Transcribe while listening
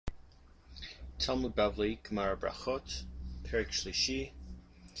Talmud Bavli-Berachot, Perek Shlishi,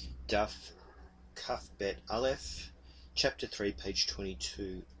 Daf Kaf Bet Aleph, Chapter 3, page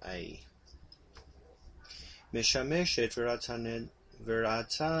 22a. Meshameshet Verata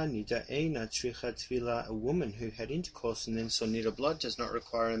Nida Eina Tzricha Tvila. A woman who had intercourse and then saw nida blood does not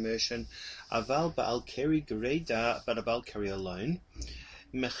require immersion. Aval Baal Keri Gereda, but a Baal Keri alone.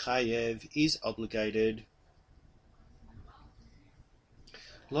 Mechayev is obligated.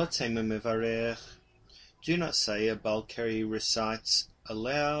 Lo Tema Mevarech. Do not say a Baal Keri recites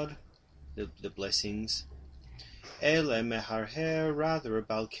aloud the blessings. Ele meharher, rather a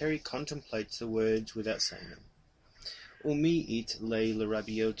Baal Keri contemplates the words without saying them. Umi it le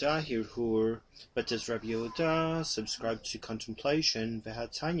Rabbi Yoda hirhur, but does Rabbi Yoda subscribe to contemplation?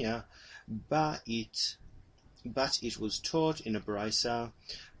 Vehatanya, but it was taught in a brisa.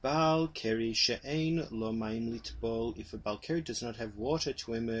 Baal Keri she'ein lo ma'im litbol, if a Baal Keri does not have water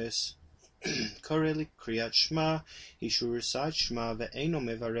to immerse. Koreli kriyat Shema, he should recite Shema ve'eino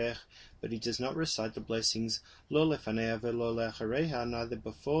mevarech, but he does not recite the blessings. Lo lefanea ve'lo le'achareha, neither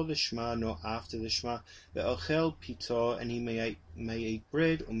before the Shema nor after the Shema. Ve'ochel pito, and he may eat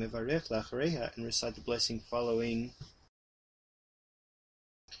bread, or mevarech le'achareha, and recite the blessing following.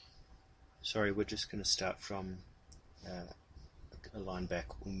 Sorry, we're just going to start from a line back.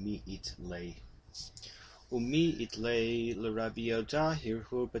 Umi it le. Umi it le Rabbi Yoda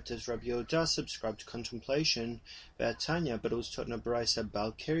hirhur, but does Rabbi Yoda subscribe to contemplation? Ve'atanya, but it was taught in a brisa,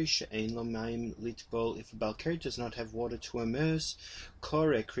 Baal Keri she'ein lo ma'im litbol, if a Baal Keri does not have water to immerse.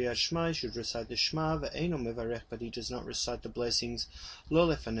 Kore kriyat Shema, he should recite the Shema, ve'eino mevarech, but he does not recite the blessings. Lo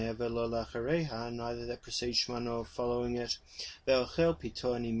lefanea ve'lo le'achareha, neither that precedes Shema nor following it. Ve'ochel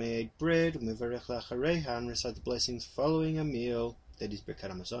pito, and he may eat bread, mevarech le'achareha, and recite the blessings following a meal. That is Birkat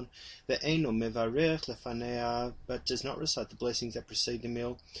Hamazon. Ve'eino mevarech lefanea, but does not recite the blessings that precede the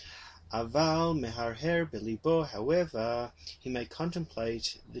meal. Aval meharher belibo, however, he may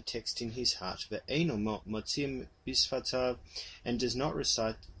contemplate the text in his heart. Ve'eino motzim bisfatav, and does not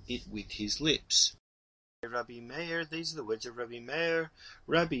recite it with his lips. Rabbi Meir, these are the words of Rabbi Meir.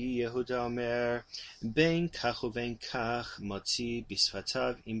 Rabbi Yehuda Omer, Ben kach uven kach motzi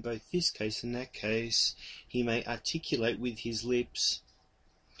bisfatav. In both this case and that case, he may articulate with his lips.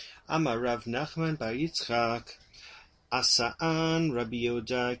 Amar Rav Nachman bar Yitzchak, Asa'an Rabbi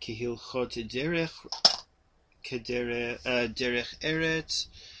Yehuda kehilchot derech eretz.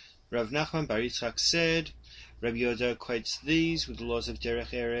 Rav Nachman bar Yitzchak said, Rabbi Yehuda equates these with the laws of derech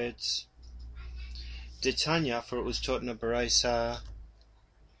eretz. Detanya, for it was taught in a brisa.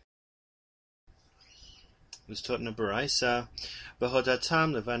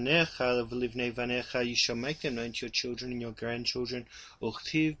 V'hodatam levanecha v'livnei vanecha, you shall make them known to your children and your grandchildren.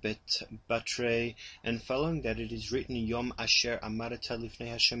 Uchtiv batre, and following that it is written, Yom asher amarata lifnei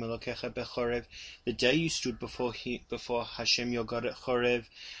Hashem Elokecha bechorev, the day you stood before Hashem your God at Chorev.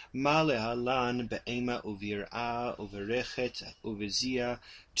 Ma lehalan be'ema uvir'a uverechet uvezia,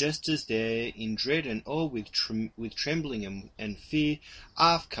 just as there in dread and awe with trembling and fear.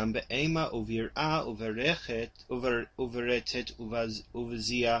 Af kam be'ema uvir'a uveretet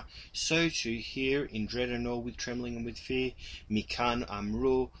uvezia, so too here in dread and awe with trembling and with fear. Mikan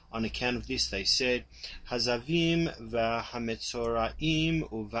amru, on account of this they said, Hazavim v'hametzoraim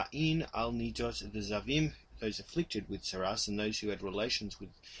uva'in al nidot, the Zavim, those afflicted with saras and those who had relations with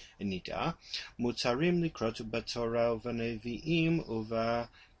a nida, mutarim likrot b'torah uvaneviim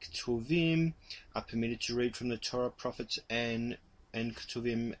uvaktuvim, are permitted to read from the Torah, prophets, and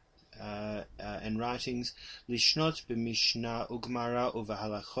ktuvim, and writings, lishnot b'mishnah ugmara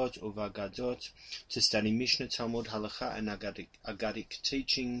uvahalachot uvagadot, to study Mishnah, Talmud, halacha, and agadic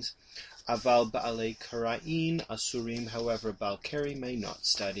teachings. Aval ba'alei kara'in asurim, however, Baal Keri may not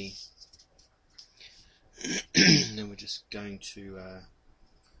study. Then we're just going to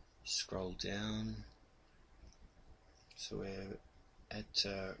scroll down. So we're at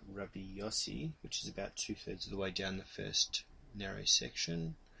Rabbi Yossi, which is about 2/3 of the way down the first narrow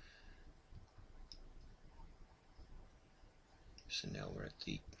section. So now we're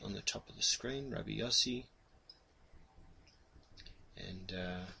on the top of the screen, Rabbi Yossi, and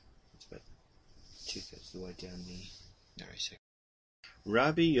it's about 2/3 of the way down the narrow section.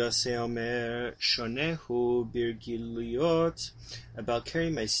 Rabbi Yossi Omer, Shonehu birgiluyot, a Baal Keri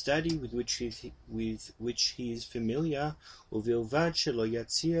may study with which he is familiar, uvilvad shelo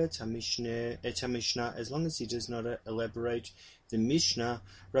yatzia et HaMishnah, as long as he does not elaborate the Mishnah.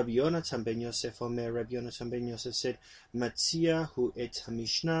 Rabbi Yonatan ben Yosef Omer, Rabbi Yonatan ben Yosef said, Matzia hu et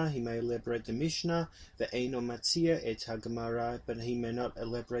HaMishnah, he may elaborate the Mishnah, ve'eino matzia et HaGemara, but he may not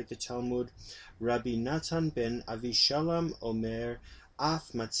elaborate the Talmud. Rabbi Natan ben Avishalam Omer,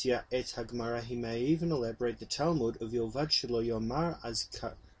 Af matzia et hagmara, he may even elaborate the Talmud of Yilvad shelo yomar as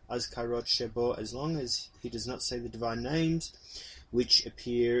karot shebo, as long as he does not say the divine names which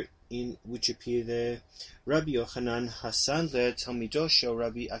appear there. Rabbi Yochanan Hasandler Talmido shel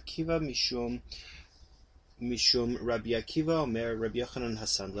Rabbi Akiva Mishum Rabbi Akiva Omer. Rabbi Yochanan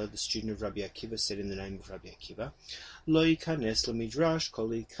Hasandler, the student of Rabbi Akiva, said in the name of Rabbi Akiva, Lo yikanes lemidrash kol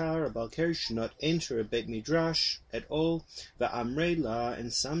ikar. A Balkari should not enter a Beit Midrash at all. Va'amrei la,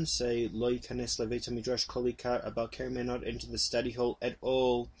 and some say Lo yikanes levet midrash kol ikar. A Balkari may not enter the study hall at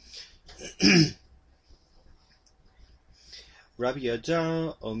all. Rabbi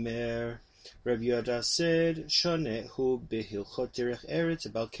Yoda Omer. Rabbi Yoda said, Shoneh hu behilchot derech eretz. A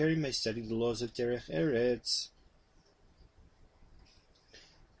Balkari may study the laws of derech eretz.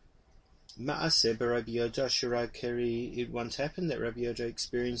 Ma'aseh Rabbi Yoda Shirah Keri. It once happened that Rabbi Yoda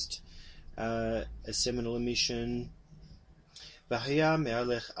experienced a seminal emission. V'haya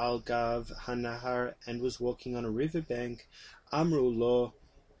me'alech al gav hanahar, and was walking on a riverbank. Amru lo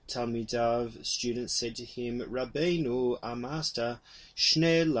Talmidav, students said to him, Rabbeinu, our master,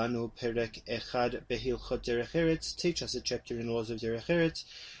 Shne lanu perek echad behilchot derech eretz, teach us a chapter in the laws of derech eretz.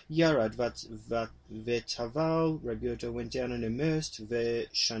 Yarad vetaval, Rabbi Yoda went down and immersed,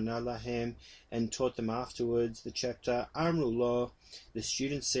 ve'shana lahem, and taught them afterwards the chapter. Amru lo, the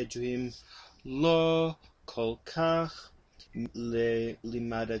students said to him, Lo kol kach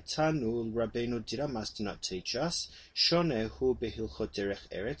limadatanu, Rabbeinu, did our master not teach us? Shoneh hu behilchot derech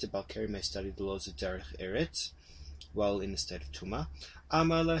eretz. A Balkari may study the laws of derech eretz while in the state of Tumah.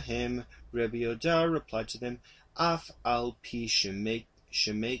 Amar lahem, Rabbi Yoda replied to them, Af al pi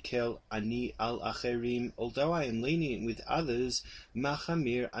shemekel ani al acherim. Although I am lenient with others,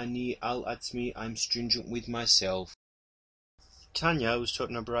 machamir ani al atzmi. I'm stringent with myself. Tanya was taught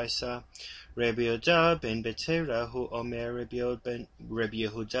in a brisa. Rabbi Yehuda ben Betera, who Omer Rabbi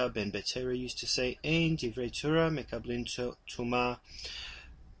Yehuda ben Betera used to say, Ein divrei Torah mekablin tuma.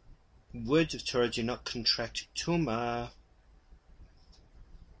 Words of Torah do not contract tuma.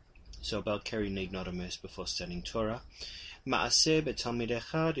 So Balkari need not immerse before studying Torah. Ma'aseh betalmid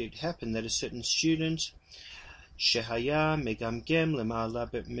echad. It happened that a certain student, Shehaya megamgem lema'ala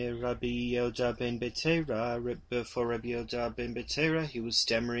Rabbi Yehuda ben Betera, before Rabbi Yehuda ben Betera, he was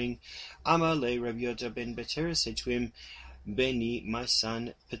stammering. Amar le, Rabbi Yehuda ben Betera said to him, Beni, my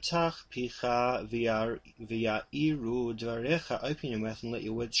son, petach picha v'ya'iru dvarecha. Open your mouth and let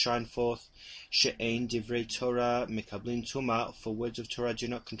your words shine forth. She'ein divrei Torah mekablin tuma. For words of Torah do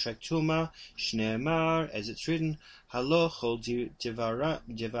not contract tuma. Shneemar, as it's written, halochol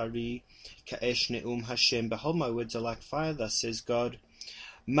divari ka'esh ne'um Hashem. Behold, my words are like fire. Thus says God.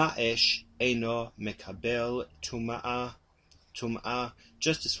 Ma'esh eino mekabel tuma'ah.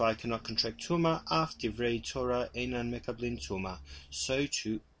 Just as fire cannot contract tuma, af divrei Torah einan mekablin tuma. So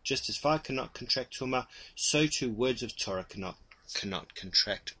too, just as fire cannot contract tuma, so too words of Torah cannot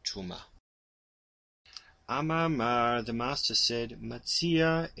contract tuma. Amar, the master said,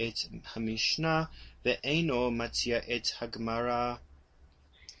 Matzia et hamishna ve'eino matzia et hagmara.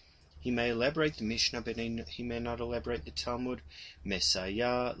 He may elaborate the Mishnah, but he may not elaborate the Talmud.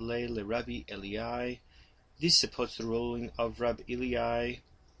 Mesaya le Rabbi Eliai. This supports the ruling of Rabbi Eliai.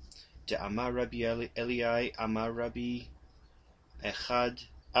 De Amar Rabbi Eliai, Amar Rabbi Echad,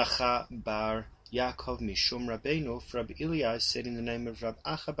 Acha bar Yaakov Mishum Rabbeinu. Rabbi Eliai said in the name of Rabbi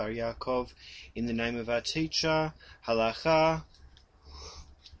Acha bar Yaakov, in the name of our teacher, Halacha,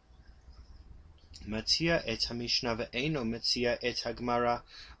 Matzia et HaMishnah ve'eino Matzia et HaGmara.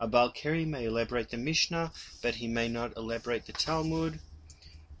 A Balkari may elaborate the Mishnah, but he may not elaborate the Talmud.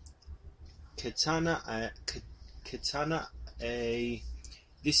 Ketana,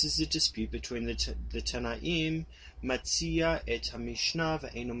 this is a dispute between the Tanaim. Matzia et HaMishnah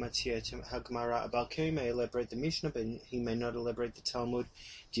ve'eino Matzia et HaGmara. A Balkari may elaborate the Mishnah, but he may not elaborate the Talmud.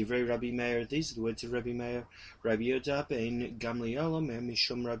 Divrei Rabbi Meir. These are the words of Rabbi Meir. Rabbi Yoda ben Gamliel Omer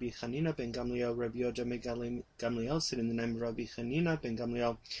Mishum Rabbi Chanina ben Gamliel. Rabbi Yoda ben Gamliel said in the name of Rabbi Chanina ben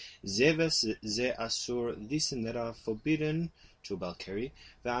Gamliel, Zeves ze asur. This and that are forbidden to a Balkari.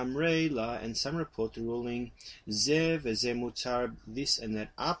 V'amrei la, and some report the ruling, Ze v'ze mutar. This and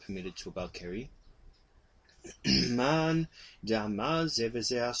that are permitted to a Balkari. Man da'amar ze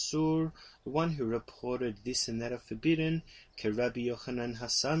v'ze asur. The one who reported this and that are forbidden, ke Rabbi Yochanan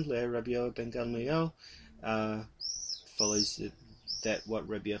Hasandler, Rabbi Yochanan ben Gamliel, follows that what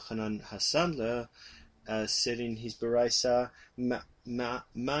Rabbi Yochanan Hasandler said in his Baraisa, Man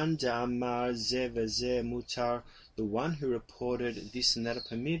da'amar ze v'ze mutar. The one who reported this and that are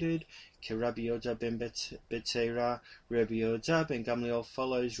permitted, ke Rabbi Yoda ben Betera, Rabbi Yoda ben Gamliel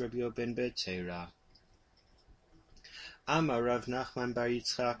follows Rabbi Yoda ben Betera. Amar Rav Nachman bar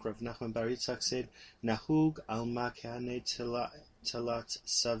Yitzchak. Rav Nachman bar Yitzchak said, Nahug al makane talat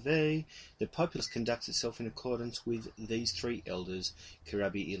saveh. The populace conducts itself in accordance with these three elders: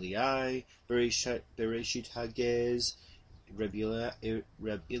 Kerabi Eliai, Bereshit Hagez, Rabbi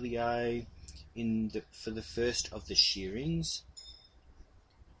Eliai for the first of the shearings.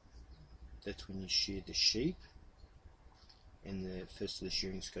 That's when you shear the sheep, and the first of the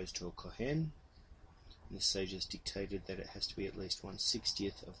shearings goes to a kohen. And the sages dictated that it has to be at least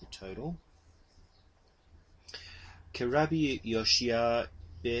 1/60th of the total. Kerabi Yoshia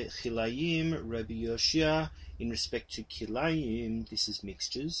bechilayim, Rabbi Yoshia in respect to kilayim, this is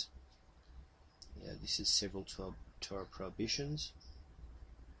mixtures. This is several Torah prohibitions,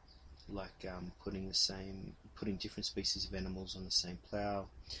 like putting different species of animals on the same plough,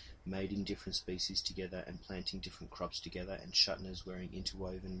 mating different species together, and planting different crops together, and shatnez wearing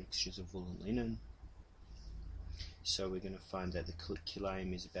interwoven mixtures of wool and linen. So we're going to find that the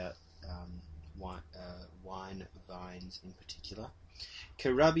kilayim is about wine vines in particular.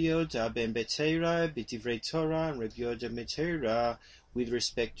 Rabbi Yoda ben Betera b'divrei Torah, and Rabbi Yoda ben Betera with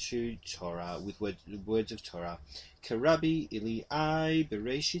respect to Torah, with words of Torah. Rabbi Eliai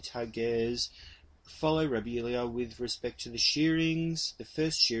bereshit hagez, follow Rabbi Eliah with respect to the shearings, the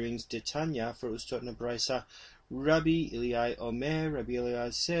first shearings. Detanya, for it was taught in a brisa. Rabbi Eliai Omer, Rabbi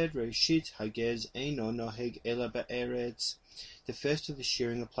Eliah said, Reshit Hagez Eino Noheg Ela Ba'eretz. The first of the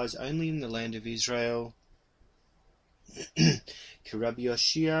shearing applies only in the land of Israel. Rabbi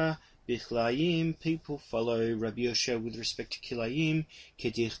Yoshia Bichlayim, people follow Rabbi Yoshia with respect to Kilayim.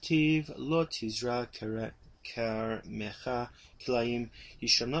 Kedichtiv Lo Tizra Karmecha Kilayim. You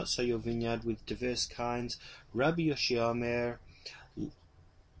shall not sow your vineyard with diverse kinds. Rabbi Yoshia Omer,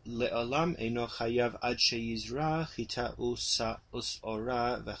 Le'olam eino chayav ad sheyizra chita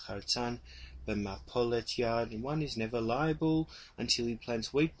us'ora v'chartan b'mapolet yad. One is never liable until he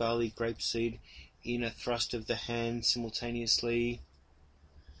plants wheat, barley, grapeseed in a thrust of the hand simultaneously.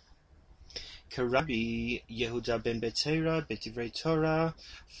 Rabbi Yehuda ben Betera b'divrei Torah,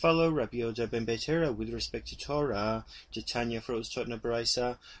 follow Rabbi Yehuda ben Betera with respect to Torah. Tanya, for it was taught in a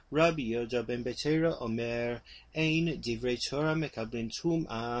brisa. Rabbi Yehuda ben Betera Omer, ein divrei Torah mekablin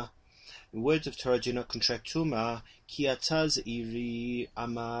tum'ah. Words of Torah do not contract tum'ah. Ki ata Zeiri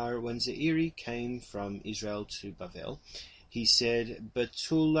Amar, when Zeiri came from Israel to Bavel, he said,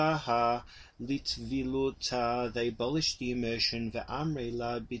 Betulaha litviluta, they abolished the immersion,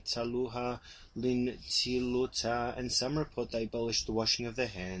 ve'amrela bitaluha lintiluta, and some report they abolished the washing of their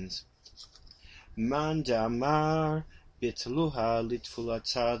hands. Man damar bitaluha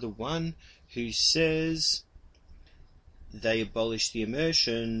litfulata, the one who says they abolished the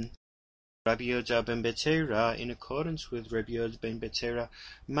immersion. Rabbi Yoda ben Betera, in accordance with Rabbi Yoda ben Betera,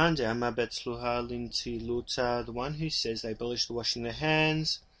 Man damar betluha lintiluta, the one who says they abolished the washing their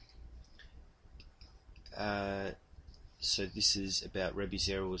hands. So this is about Rabbi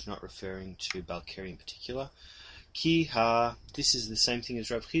Zera, was not referring to Balkari in particular. Ki ha, this is the same thing as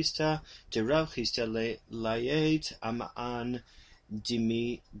Rav Chisda. De Rav Chisda layed amaan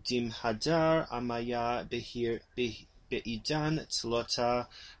dimhadar amaya behir beidan tzlota.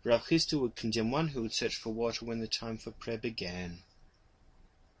 Rav Chisda would condemn one who would search for water when the time for prayer began.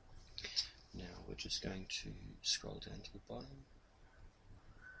 Now we're just going to scroll down to the bottom.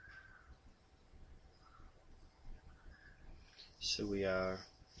 So we are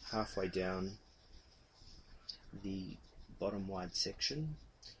halfway down the bottom wide section.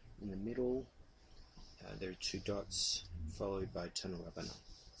 In the middle, there are two dots, followed by Tanu Rabbanan.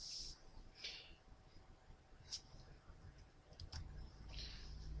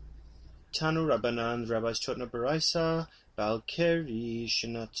 Tanu Rabbanan, the rabbis taught in a baraisa, Balkari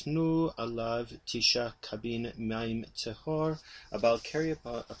shenatnu alav tisha kabin maim tehor, a Balkari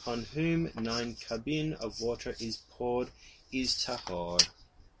upon whom 9 kabin of water is poured is tahor.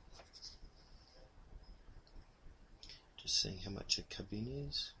 Just seeing how much a kabin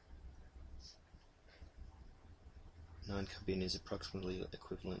is. 9 kabin is approximately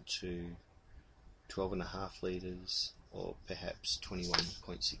equivalent to 12.5 litres, or perhaps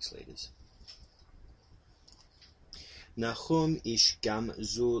 21.6 litres. Nachum ish gam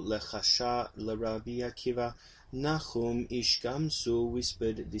zu lechasha l'Rabbi Akiva. Nachum ish gam zu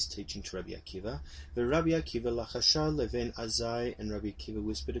whispered this teaching to Rabbi Akiva. The Rabbi Akiva lachasha leven Azai, and Rabbi Akiva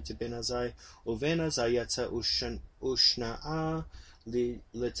whispered it to Ben Azai. Uven Azai yatsa ushna'a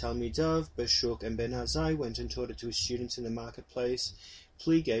letalmidav b'shuk, and Ben Azai went and taught it to his students in the marketplace.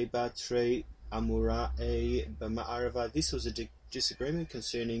 Plige batre amurae b'ma'arava. This was a disagreement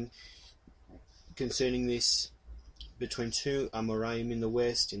concerning this between two Amoraim in the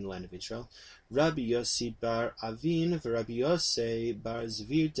west, in the land of Israel. Rabbi Yossi bar Avin v'Rabbi Yossi bar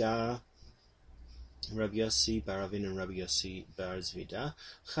Zvida. Rabbi Yossi bar Avin and Rabbi Yossi bar Zvida.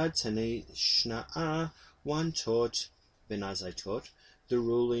 Chad Tanei Shna'a, one taught, Ben Azai taught, the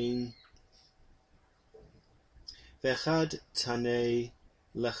ruling. Vechad Tanei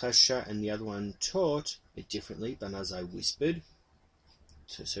Lechasha, and the other one taught it differently. Ben Azai whispered,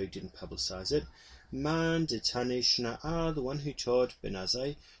 so he didn't publicize it. Man de Tanei Shna'a, the one who taught, Ben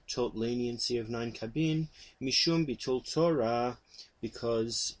Azai, taught leniency of 9 kabin, Mishum Bitul Torah,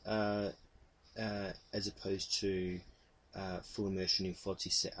 because as opposed to full immersion in 40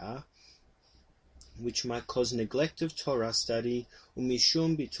 se'ah, which might cause neglect of Torah study,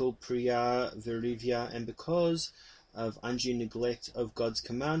 umishum bitul priya verivya, and because of undue neglect of God's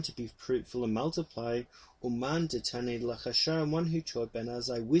command to be fruitful and multiply, uman detane lachasha, one who taught Ben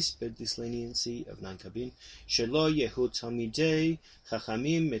Azai whispered this leniency of 9 kabin, shelo yehu talmidei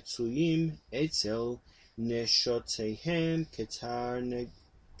chachamim metzuyim etzel neshotehem ketar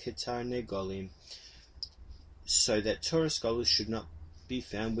negolim, so that Torah scholars should not be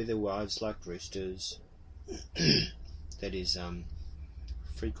found with their wives like roosters. That is,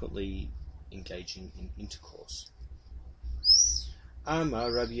 frequently engaging in intercourse.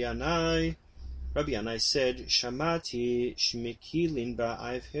 Amar Rabbi Yanai. Rabbi Yanai said, Shamati shmekilin ba,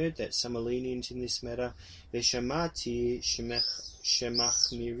 I've heard that some are lenient in this matter. Veshamati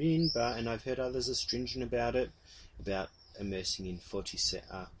shemachmirin ba, and I've heard others are stringent about it, about immersing in 40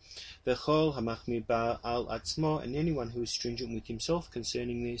 se'ah. V'chol hamachmir ba al atzmo, and anyone who is stringent with himself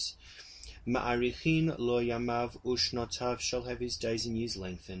concerning this, ma'arichin lo yamav ushnotav, shall have his days and years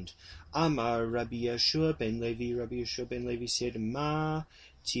lengthened. Amar Rabbi Yeshua ben Levi. Rabbi Yeshua ben Levi said, Ma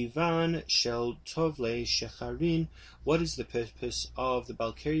tivan shel tovle shecharin, what is the purpose of the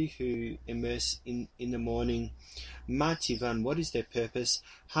Balkari who immerse in the morning? Ma tivan, what is their purpose?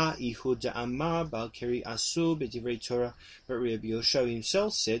 Ha ihud da'amar Balkari asur b'divrei Torah, but Rabbi Yeshua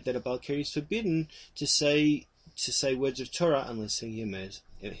himself said that a Balkari is forbidden to say words of Torah unless he immerses.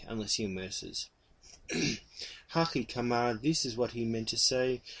 Hachi kamar, this is what he meant to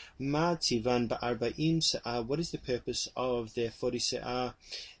say. Ma tivan ba'arba'im se'ah, what is the purpose of their 40 se'ah?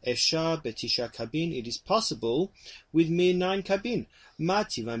 Efshar betisha kabin, it is possible with mere 9 kabin. Ma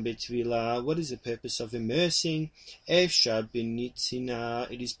tivan betvila, what is the purpose of immersing? Efshar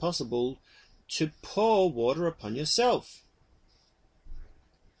benitzina, it is possible to pour water upon yourself.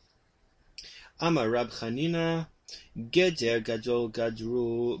 Amar Rab Chanina, Geder gadol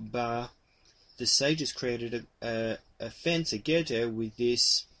gadru ba, the sages created a fence, a geder, with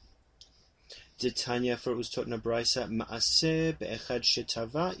this. Detanya, for it was taught in a brisa, Ma'aseh be'echad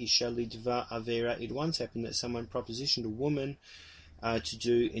shetava isha lidva avera. It once happened that someone propositioned a woman to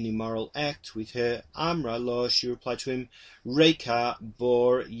do an immoral act with her. Amra lo, she replied to him, Reika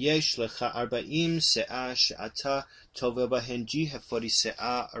bor yesh lecha arba'im se'ah she'ata tovel bahen. Do you have 40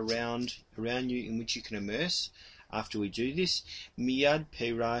 se'ah around you in which you can immerse? After we do this, miyad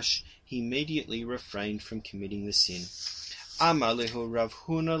peirash, he immediately refrained from committing the sin. Amar lehu Rav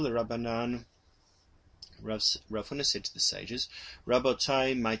Huna l'Rabanan. Rav Huna said to the sages,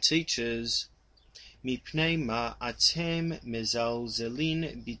 Rabotai, my teachers, mipnei ma atem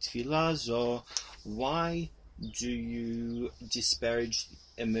mezalzelin bitfilah zo, why do you disparage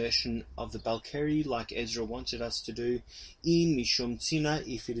immersion of the Balkari like Ezra wanted us to do? In mishum tzina,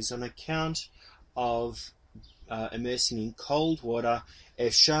 if it is on account of immersing in cold water,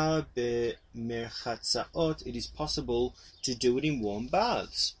 efshar bemerchatzaot, it is possible to do it in warm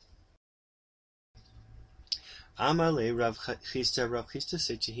baths. Amale Rav Chisda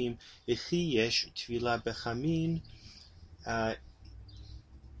said to him, V'chi yesh tvila bechamin,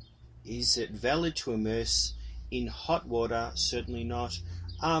 is it valid to immerse in hot water? Certainly not.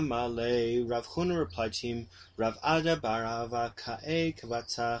 Amale, Rav Huna replied to him, Rav Ada bar Ava ka'e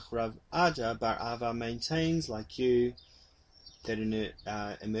kavatach. Rav Ada bar Ava maintains, like you, that an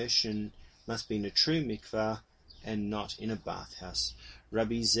immersion must be in a true mikvah and not in a bathhouse.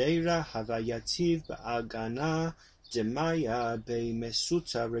 Rabbi Zeira havayativ ba'agana demaya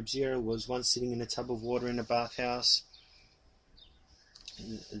be'mesuta. Rabbi Zeira was once sitting in a tub of water in a bathhouse.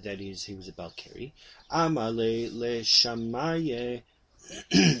 That is, he was a Balkari. Amale le shamaye.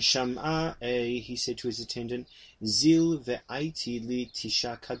 Sham'a, he said to his attendant, Zil ve'aiti li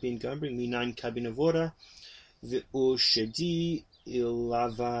tisha kabin, go and bring me 9 kabin of water, ve'ushedi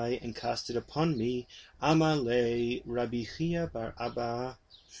ilavai, and cast it upon me. Amale Rabbi Chia bar Abba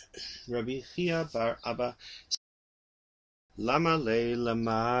Lama le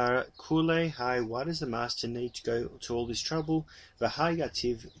lamar kule hai. Why does the master need to go to all this trouble?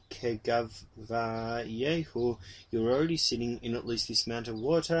 Vahayativ kegavvayehu. You're already sitting in at least this amount of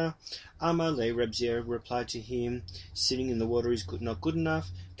water. Amar le Reb Zera replied to him, sitting in the water is not good enough.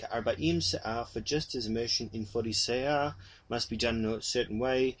 Ka'arba'im se'ah, for just as immersion in 40 se'ah must be done in a certain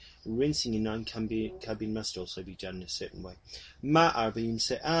way, rinsing in 9 kabin must also be done in a certain way. Ma'arba'im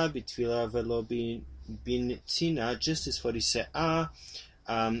se'ah bitfila velo bin tina, just as 40 se'ah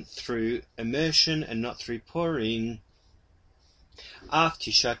through immersion and not through pouring. Af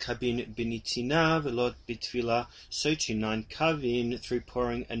tisha kabin binitina velot bitvila, so to 9 kavin through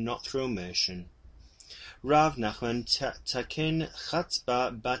pouring and not through immersion. Rav Nachman taken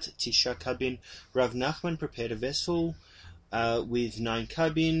chatzba bat tisha kabin. Rav Nachman prepared a vessel with 9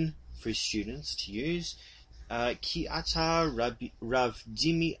 kabin for his students to use. Ki ata Rav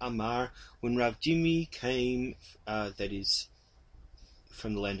Dimi Amar, when Rav Dimi came, that is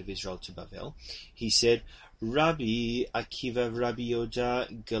from the land of Israel to Bavel, he said, Rabbi Akiva, Rabbi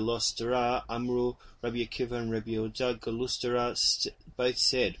Yoda, Galostera, Amru, Rabbi Akiva and Rabbi Yoda, Galustera, both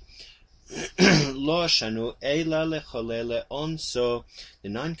said, Lo shanu eila lecholele on. So the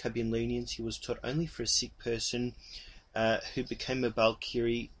 9 kabin leniency was taught only for a sick person who became a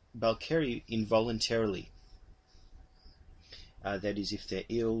balkari involuntarily. That is, if they're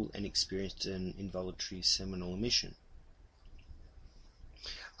ill and experienced an involuntary seminal emission.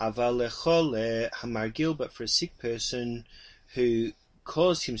 Aval lechole hamargil, but for a sick person who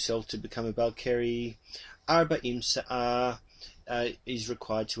caused himself to become a balkari, arba'im sa'ah, is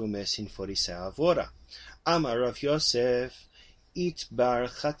required to immerse in 40 se'ah of water. Amar Rav Yosef, it bar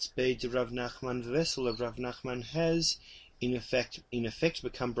chatzbei Rav Nachman, the vessel of Rav Nachman has in effect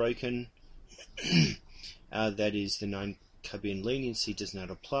become broken. That is, the 9 kabin leniency does not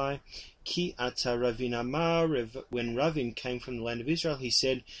apply. Ki ata Ravin Amar, when Ravin came from the land of Israel, he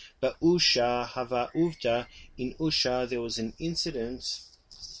said, Ba'usha hava uvda, in Usha there was an incident